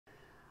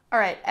All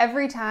right,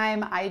 every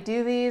time I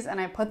do these and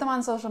I put them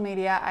on social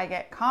media, I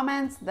get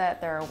comments that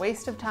they're a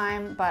waste of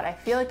time, but I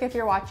feel like if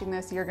you're watching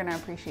this, you're gonna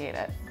appreciate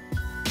it.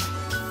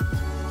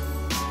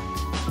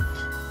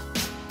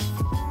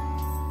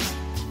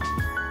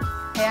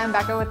 Hey, I'm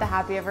Becca with the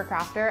Happy Ever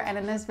Crafter, and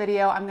in this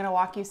video, I'm gonna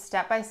walk you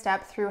step by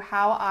step through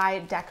how I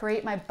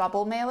decorate my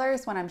bubble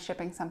mailers when I'm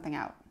shipping something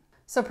out.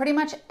 So pretty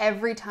much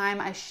every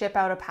time I ship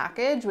out a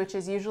package, which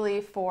is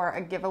usually for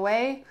a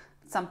giveaway,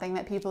 something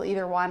that people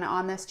either won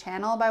on this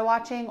channel by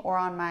watching or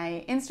on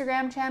my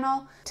Instagram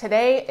channel.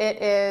 Today it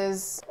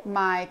is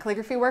my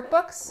calligraphy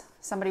workbooks.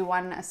 Somebody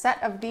won a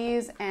set of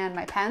these and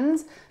my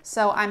pens.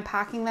 So I'm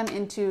packing them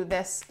into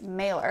this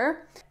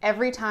mailer.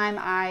 Every time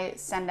I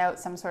send out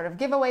some sort of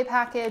giveaway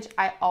package,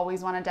 I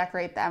always want to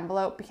decorate the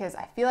envelope because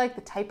I feel like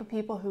the type of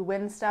people who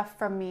win stuff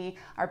from me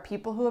are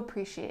people who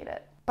appreciate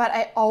it. But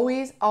I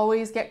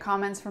always get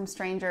comments from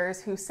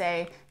strangers who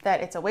say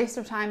that it's a waste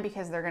of time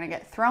because they're gonna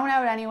get thrown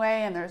out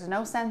anyway and there's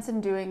no sense in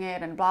doing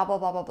it and blah, blah,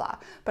 blah, blah, blah.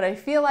 But I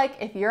feel like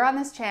if you're on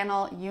this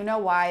channel, you know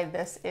why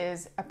this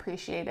is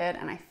appreciated.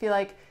 And I feel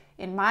like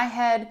in my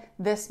head,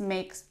 this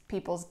makes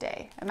people's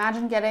day.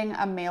 Imagine getting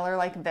a mailer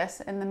like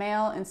this in the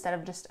mail instead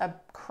of just a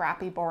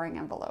crappy, boring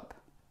envelope.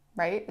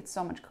 Right? It's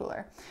so much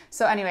cooler.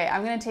 So anyway,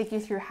 I'm gonna take you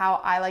through how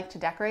I like to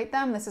decorate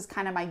them. This is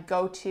kind of my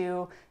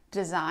go-to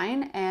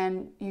design,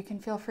 and you can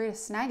feel free to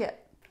snag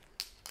it.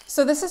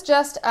 So this is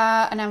just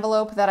an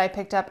envelope that I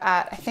picked up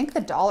at, I think, the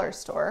dollar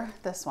store,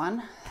 this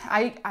one.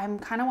 I'm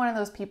kind of one of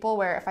those people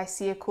where if I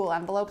see a cool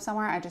envelope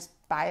somewhere, I just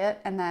buy it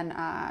and then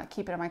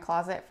keep it in my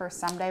closet for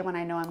someday when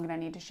I know I'm gonna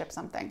need to ship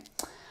something.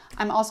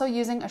 I'm also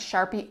using a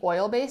Sharpie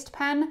oil-based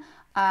pen.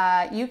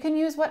 You can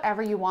use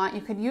whatever you want.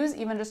 You could use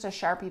even just a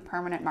Sharpie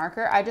permanent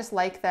marker. I just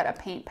like that a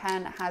paint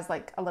pen has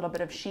like a little bit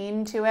of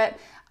sheen to it.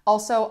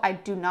 Also, I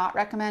do not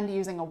recommend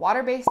using a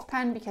water-based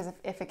pen because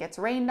if it gets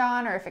rained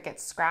on or if it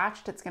gets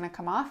scratched, it's gonna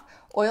come off.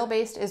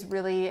 Oil-based is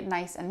really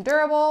nice and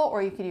durable,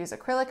 or you could use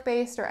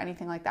acrylic-based or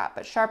anything like that,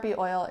 but Sharpie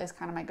oil is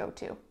kind of my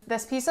go-to.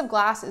 This piece of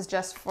glass is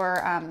just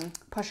for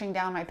pushing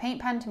down my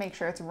paint pen to make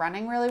sure it's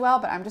running really well,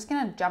 but I'm just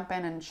gonna jump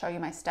in and show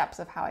you my steps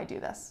of how I do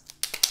this.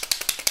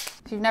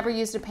 If you've never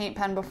used a paint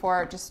pen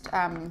before, just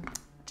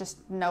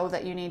know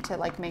that you need to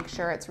like make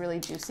sure it's really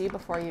juicy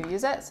before you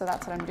use it. So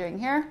that's what I'm doing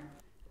here.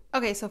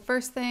 Okay, so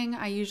first thing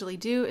I usually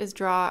do is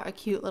draw a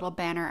cute little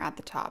banner at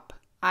the top.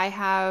 I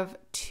have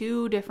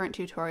 2 different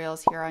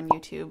tutorials here on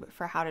YouTube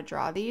for how to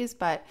draw these,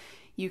 but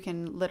you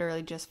can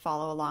literally just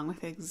follow along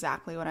with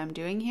exactly what I'm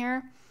doing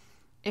here.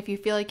 If you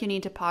feel like you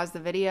need to pause the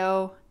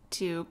video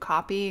to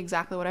copy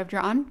exactly what I've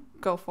drawn,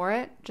 go for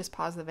it. Just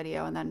pause the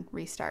video and then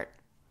restart.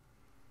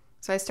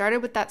 So I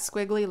started with that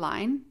squiggly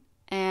line,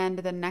 and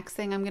the next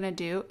thing I'm gonna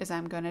do is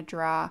I'm gonna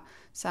draw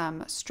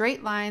some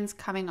straight lines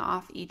coming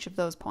off each of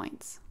those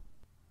points.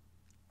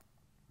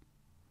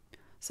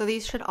 So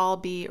these should all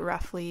be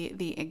roughly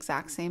the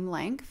exact same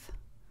length.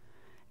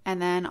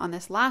 And then on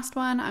this last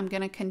one, I'm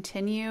gonna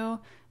continue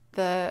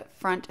the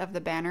front of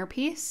the banner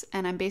piece,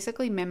 and I'm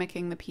basically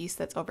mimicking the piece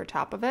that's over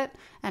top of it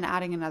and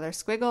adding another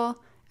squiggle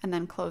and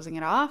then closing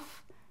it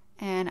off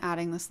and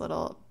adding this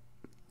little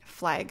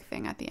flag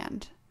thing at the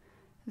end.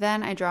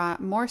 Then I draw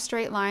more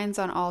straight lines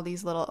on all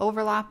these little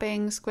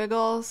overlapping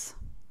squiggles,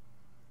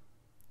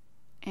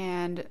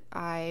 and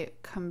I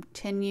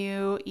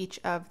continue each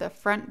of the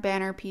front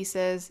banner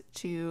pieces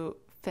to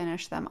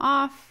finish them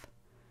off.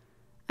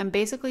 I'm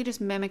basically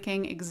just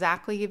mimicking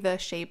exactly the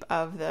shape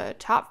of the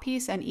top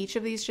piece, and each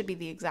of these should be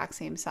the exact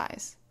same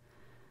size.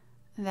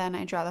 And then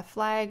I draw the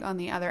flag on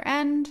the other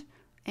end,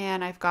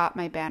 and I've got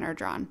my banner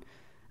drawn.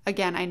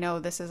 Again, I know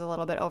this is a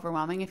little bit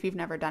overwhelming if you've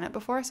never done it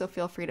before, so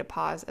feel free to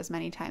pause as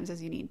many times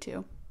as you need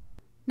to.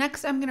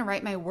 Next, I'm gonna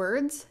write my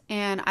words,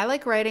 and I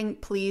like writing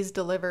please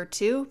deliver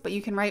to, but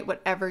you can write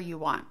whatever you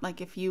want. Like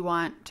if you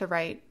want to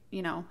write,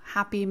 you know,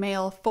 happy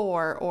mail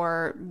for,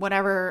 or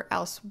whatever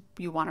else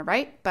you want to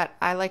write, but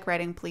I like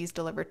writing please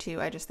deliver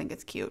to. I just think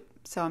it's cute.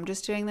 So I'm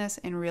just doing this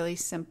in really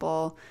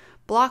simple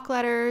block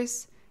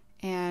letters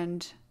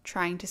and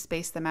trying to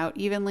space them out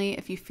evenly.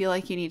 If you feel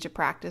like you need to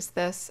practice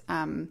this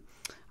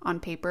on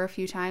paper a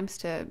few times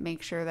to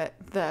make sure that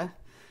the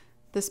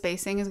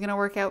spacing is going to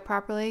work out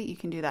properly, you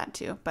can do that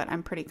too, but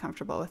I'm pretty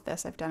comfortable with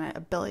this. I've done it a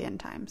billion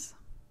times.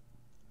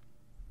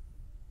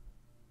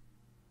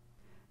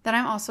 Then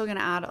I'm also going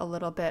to add a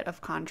little bit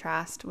of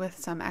contrast with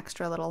some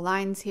extra little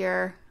lines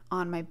here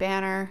on my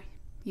banner.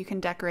 You can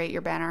decorate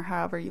your banner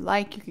however you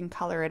like. You can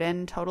color it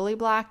in totally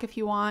black if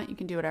you want. You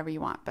can do whatever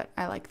you want, but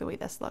I like the way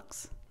this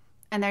looks.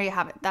 And there you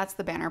have it. That's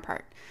the banner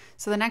part.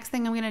 So the next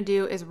thing I'm going to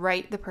do is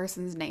write the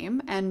person's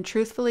name. And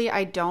truthfully,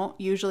 I don't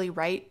usually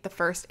write the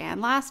first and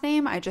last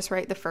name. I just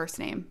write the first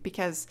name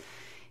because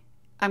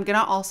I'm going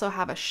to also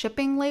have a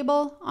shipping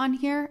label on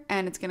here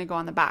and it's going to go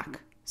on the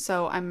back.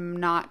 So I'm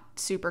not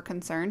super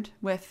concerned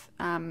with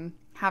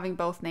having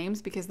both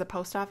names because the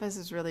post office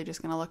is really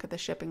just going to look at the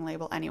shipping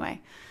label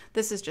anyway.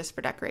 This is just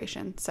for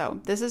decoration.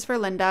 So this is for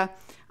Linda.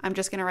 I'm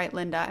just going to write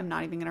Linda. I'm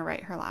not even going to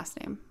write her last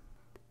name.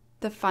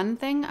 The fun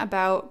thing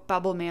about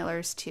bubble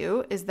mailers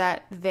too is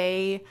that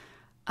they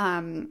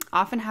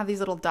often have these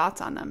little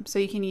dots on them. So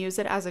you can use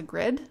it as a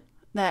grid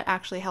that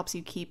actually helps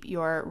you keep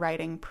your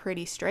writing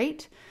pretty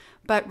straight.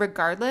 But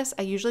regardless,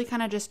 I usually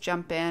kind of just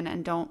jump in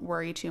and don't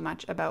worry too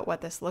much about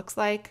what this looks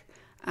like.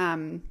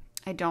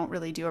 I don't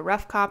really do a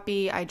rough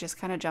copy. I just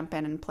kind of jump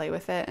in and play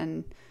with it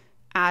and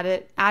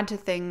add to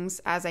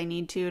things as I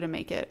need to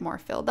make it more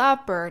filled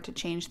up, or to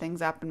change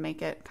things up and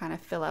make it kind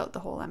of fill out the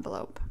whole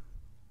envelope.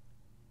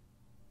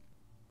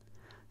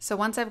 So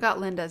once I've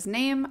got Linda's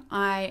name,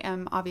 I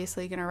am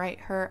obviously going to write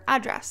her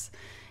address.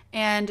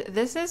 And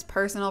this is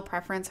personal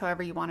preference,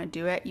 however you want to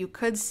do it. You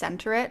could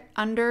center it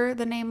under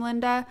the name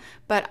Linda,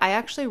 but I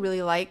actually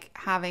really like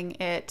having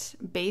it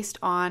based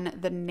on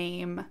the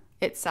name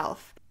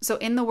itself. So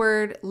in the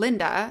word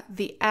Linda,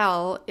 the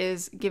L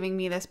is giving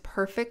me this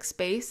perfect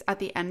space at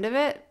the end of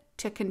it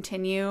to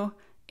continue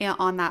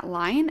on that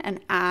line and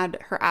add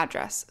her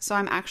address. So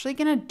I'm actually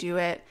going to do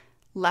it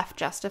left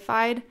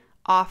justified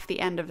off the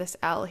end of this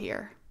L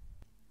here.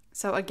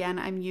 So again,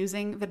 I'm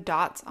using the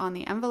dots on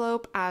the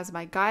envelope as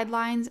my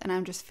guidelines, and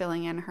I'm just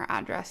filling in her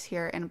address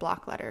here in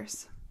block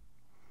letters.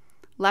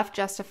 Left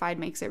justified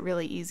makes it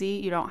really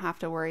easy. You don't have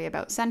to worry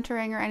about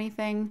centering or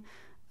anything.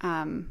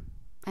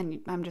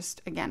 And I'm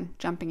just, again,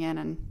 jumping in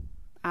and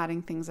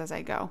adding things as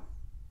I go.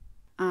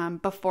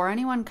 Before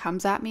anyone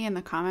comes at me in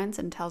the comments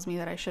and tells me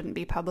that I shouldn't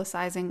be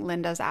publicizing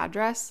Linda's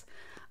address,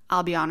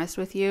 I'll be honest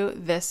with you,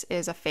 this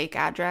is a fake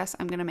address.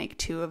 I'm going to make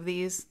 2 of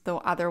these. The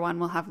other one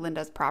will have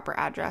Linda's proper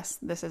address.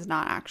 This is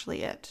not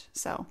actually it.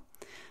 So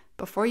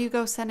before you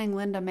go sending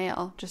Linda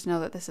mail, just know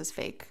that this is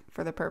fake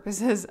for the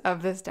purposes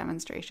of this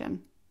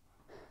demonstration.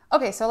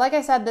 Okay, so like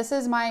I said, this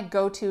is my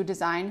go-to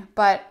design,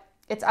 but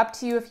it's up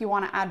to you if you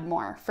want to add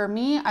more. For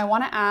me, I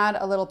want to add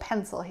a little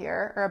pencil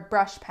here, or a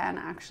brush pen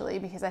actually,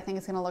 because I think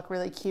it's going to look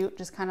really cute,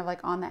 just kind of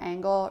like on the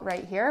angle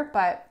right here.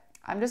 But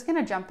I'm just going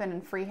to jump in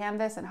and freehand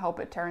this and hope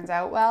it turns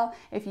out well.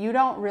 If you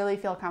don't really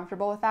feel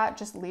comfortable with that,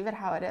 just leave it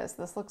how it is.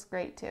 This looks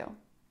great too.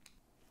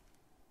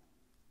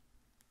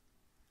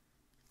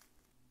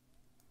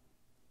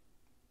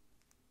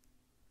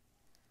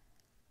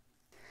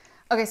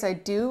 Okay, so I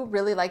do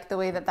really like the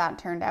way that that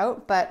turned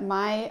out, but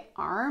my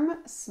arm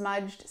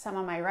smudged some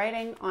of my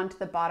writing onto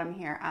the bottom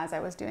here as I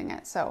was doing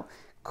it. So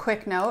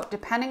quick note,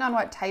 depending on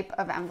what type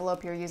of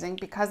envelope you're using,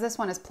 because this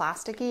one is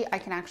plasticky, I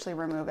can actually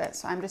remove it.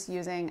 So I'm just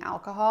using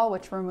alcohol,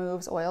 which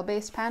removes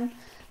oil-based pen,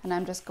 and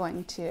I'm just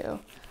going to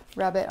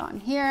rub it on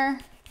here.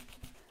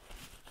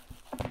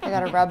 I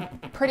gotta rub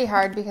pretty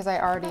hard because I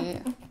already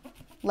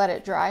let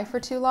it dry for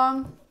too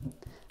long.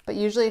 But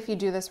usually if you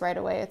do this right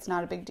away, it's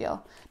not a big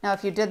deal. Now,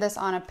 if you did this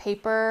on a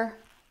paper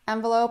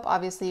envelope,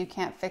 obviously you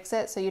can't fix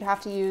it. So you'd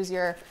have to use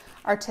your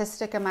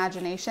artistic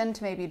imagination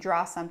to maybe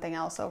draw something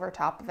else over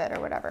top of it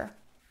or whatever.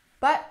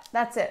 But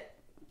that's it.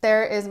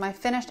 There is my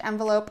finished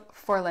envelope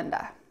for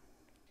Linda.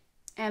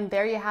 And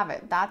there you have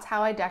it. That's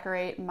how I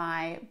decorate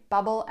my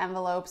bubble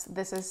envelopes.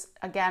 This is,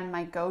 again,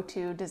 my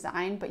go-to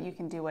design, but you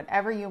can do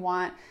whatever you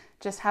want.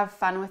 Just have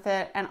fun with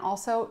it. And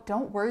also,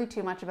 don't worry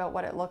too much about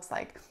what it looks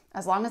like.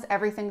 As long as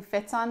everything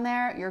fits on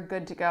there, you're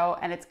good to go.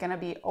 And it's gonna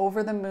be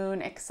over the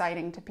moon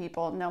exciting to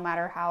people, no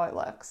matter how it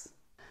looks.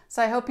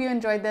 So I hope you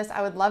enjoyed this.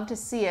 I would love to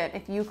see it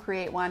if you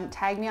create one.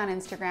 Tag me on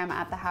Instagram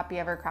at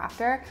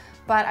 @thehappyevercrafter.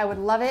 But I would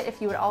love it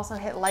if you would also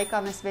hit like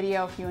on this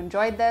video if you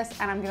enjoyed this,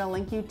 and I'm gonna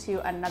link you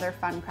to another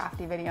fun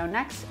crafty video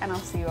next, and I'll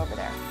see you over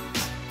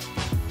there.